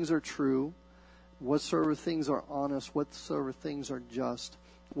 whatsoever things are true, whatsoever things are honest, whatsoever things are just,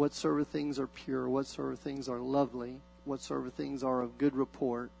 whatsoever things are pure, whatsoever things are lovely, whatsoever things are of good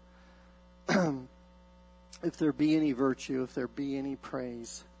report, if there be any virtue, if there be any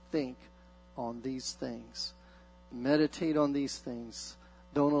praise, think on these things. Meditate on these things.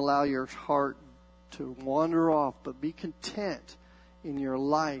 Don't allow your heart to wander off, but be content in your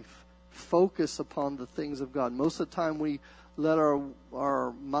life. Focus upon the things of God. Most of the time we let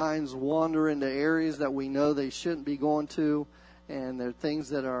our minds wander into areas that we know they shouldn't be going to, and they're things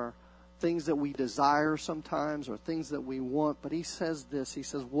that we desire sometimes, or things that we want. But he says this, he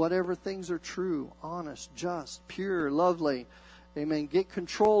says, whatever things are true, honest, just, pure, lovely, amen, get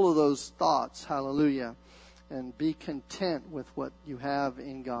control of those thoughts, hallelujah, and be content with what you have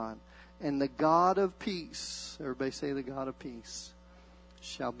in God. And the God of peace, everybody say the God of peace,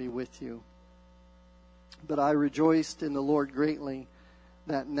 shall be with you. But I rejoiced in the Lord greatly,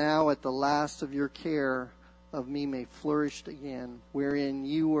 that now at the last of your care of me may flourish again, wherein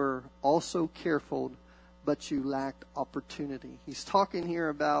you were also careful, but you lacked opportunity. He's talking here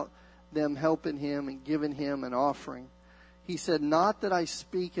about them helping him and giving him an offering. He said, not that I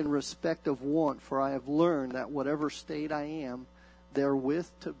speak in respect of want, for I have learned that whatever state I am, therewith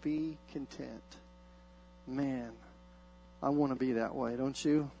to be content. Man, I want to be that way, don't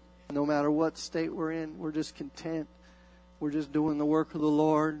you? No matter what state we're in, we're just content We're just doing the work of the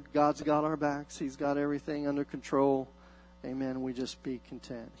Lord. God's got our backs. He's got everything under control. Amen. We just be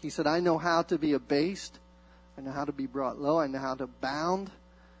content. He said, I know how to be abased. I know how to be brought low. I know how to abound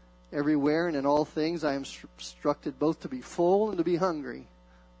everywhere and in all things. I am instructed both to be full and to be hungry,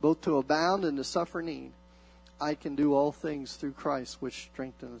 both to abound and to suffer need. I can do all things through Christ, which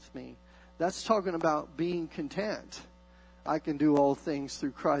strengtheneth me. That's talking about being content. I can do all things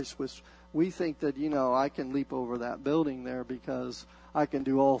through Christ, which we think that, I can leap over that building there because I can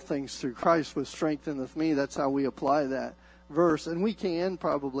do all things through Christ, which strengtheneth me. That's how we apply that verse. And we can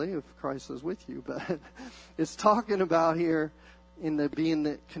probably if Christ is with you. But it's talking about here in the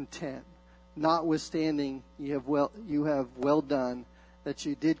being content. Notwithstanding, you have well done that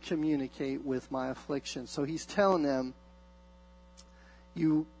you did communicate with my affliction. So he's telling them,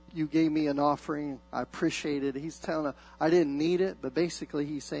 you gave me an offering. I appreciate it. He's telling them, I didn't need it, but basically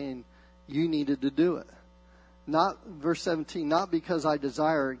he's saying, you needed to do it. Not, verse 17, not because I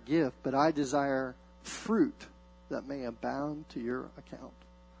desire a gift, but I desire fruit that may abound to your account.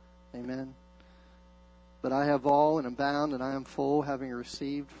 Amen. But I have all and abound, and I am full, having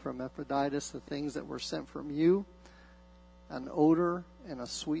received from Epaphroditus the things that were sent from you, an odor and a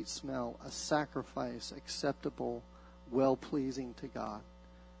sweet smell, a sacrifice acceptable, well-pleasing to God.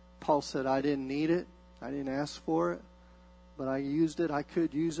 Paul said, I didn't need it. I didn't ask for it. But I used it. I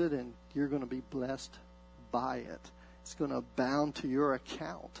could use it. And you're going to be blessed by it. It's going to abound to your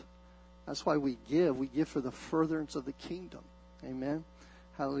account. That's why we give. We give for the furtherance of the kingdom. Amen.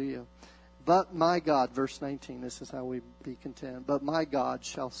 Hallelujah. But my God, verse 19, this is how we be content. But my God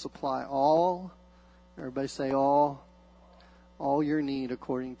shall supply all, everybody say all your need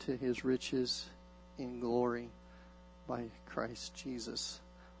according to his riches in glory by Christ Jesus.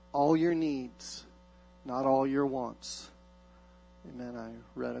 All your needs, not all your wants. Amen. I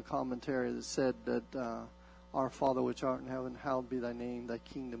read a commentary that said that our Father which art in heaven, hallowed be thy name, thy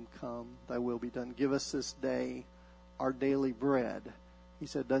kingdom come, thy will be done. Give us this day our daily bread. He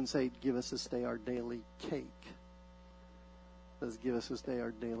said, doesn't say give us this day our daily cake. It says give us this day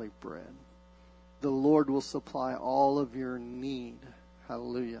our daily bread. The Lord will supply all of your need.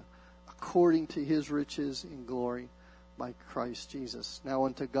 Hallelujah. According to his riches in glory by Christ Jesus. Now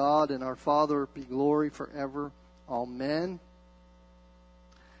unto God and our Father be glory forever. Amen.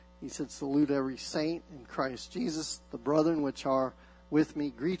 He said, salute every saint in Christ Jesus. The brethren which are with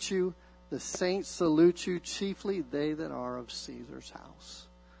me greet you. The saints salute you, chiefly they that are of Caesar's house.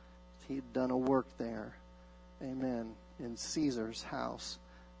 He had done a work there. Amen. In Caesar's house.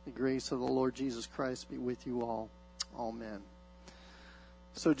 The grace of the Lord Jesus Christ be with you all. Amen.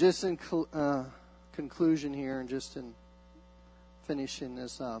 So just in conclusion here and just in finishing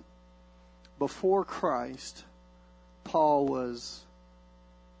this up. Before Christ, Paul was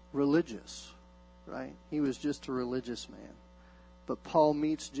religious, right? He was just a religious man. But Paul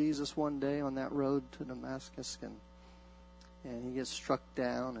meets Jesus one day on that road to Damascus, and he gets struck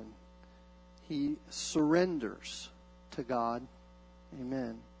down, and he surrenders to God.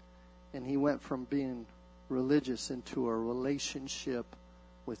 Amen. And he went from being religious into a relationship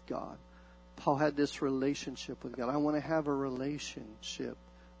with God. Paul had this relationship with God. I want to have a relationship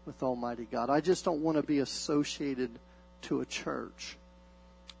with Almighty God. I just don't want to be associated to a church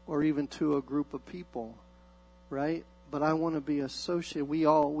or even to a group of people, right? But I want to be associated.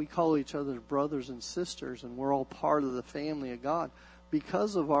 We call each other brothers and sisters, and we're all part of the family of God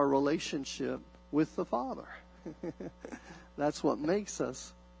because of our relationship with the Father. That's what makes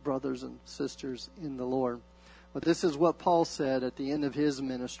us brothers and sisters in the Lord. But this is what Paul said at the end of his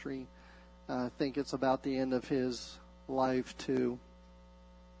ministry. I think it's about the end of his life too.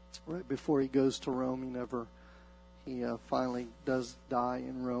 Right before he goes to Rome, he finally does die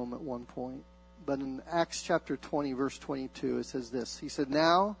in Rome at one point. But in Acts chapter 20, verse 22, it says this. He said,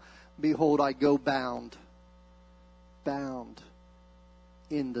 now, behold, I go bound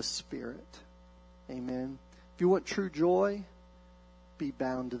in the Spirit. Amen. If you want true joy, be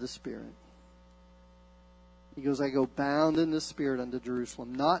bound to the Spirit. He goes, I go bound in the Spirit unto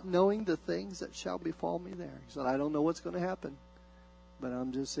Jerusalem, not knowing the things that shall befall me there. He said, I don't know what's going to happen, but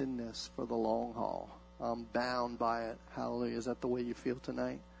I'm just in this for the long haul. I'm bound by it. Hallelujah. Is that the way you feel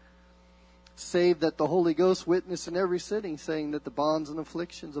tonight? Save that the Holy Ghost witness in every sitting, saying that the bonds and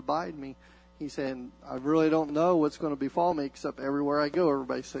afflictions abide me. He's saying, I really don't know what's going to befall me, except everywhere I go,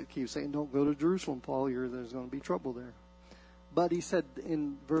 everybody keeps saying, don't go to Jerusalem, Paul. There's going to be trouble there. But he said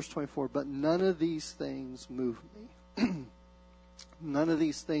in verse 24, but none of these things move me. None of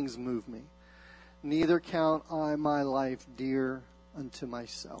these things move me. Neither count I my life dear unto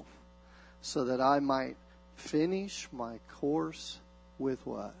myself, so that I might finish my course with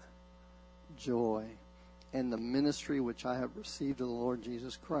what? Joy, and the ministry which I have received of the Lord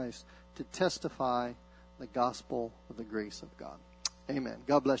Jesus Christ, to testify the gospel of the grace of God. Amen.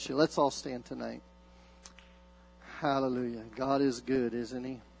 God bless you. Let's all stand tonight. Hallelujah. God is good, isn't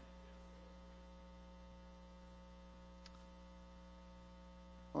He?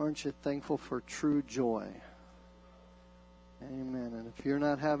 Aren't you thankful for true joy? Amen. And if you're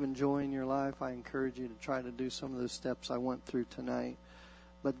not having joy in your life, I encourage you to try to do some of those steps I went through tonight.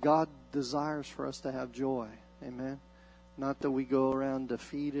 But God desires for us to have joy. Amen. Not that we go around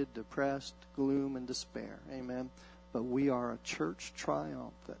defeated, depressed, gloom, and despair. Amen. But we are a church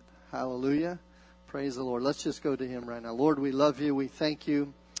triumphant. Hallelujah. Praise the Lord. Let's just go to Him right now. Lord, we love You. We thank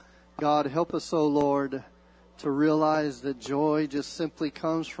You. God, help us, oh Lord, to realize that joy just simply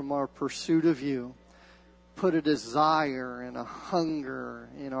comes from our pursuit of You. Put a desire and a hunger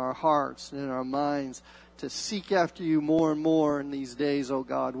in our hearts and in our minds to seek after You more and more in these days, oh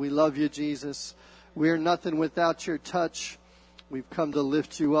God. We love You, Jesus. We are nothing without Your touch. We've come to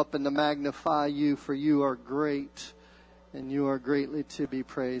lift You up and to magnify You, for You are great and You are greatly to be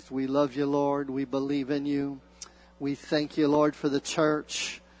praised. We love You, Lord. We believe in You. We thank You, Lord, for the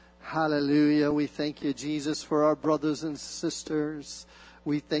church. Hallelujah. We thank You, Jesus, for our brothers and sisters.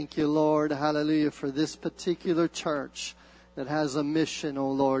 We thank You, Lord, hallelujah, for this particular church that has a mission,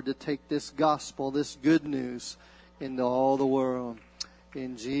 oh Lord, to take this gospel, this good news, into all the world.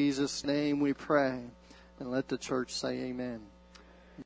 In Jesus' name we pray. And let the church say amen.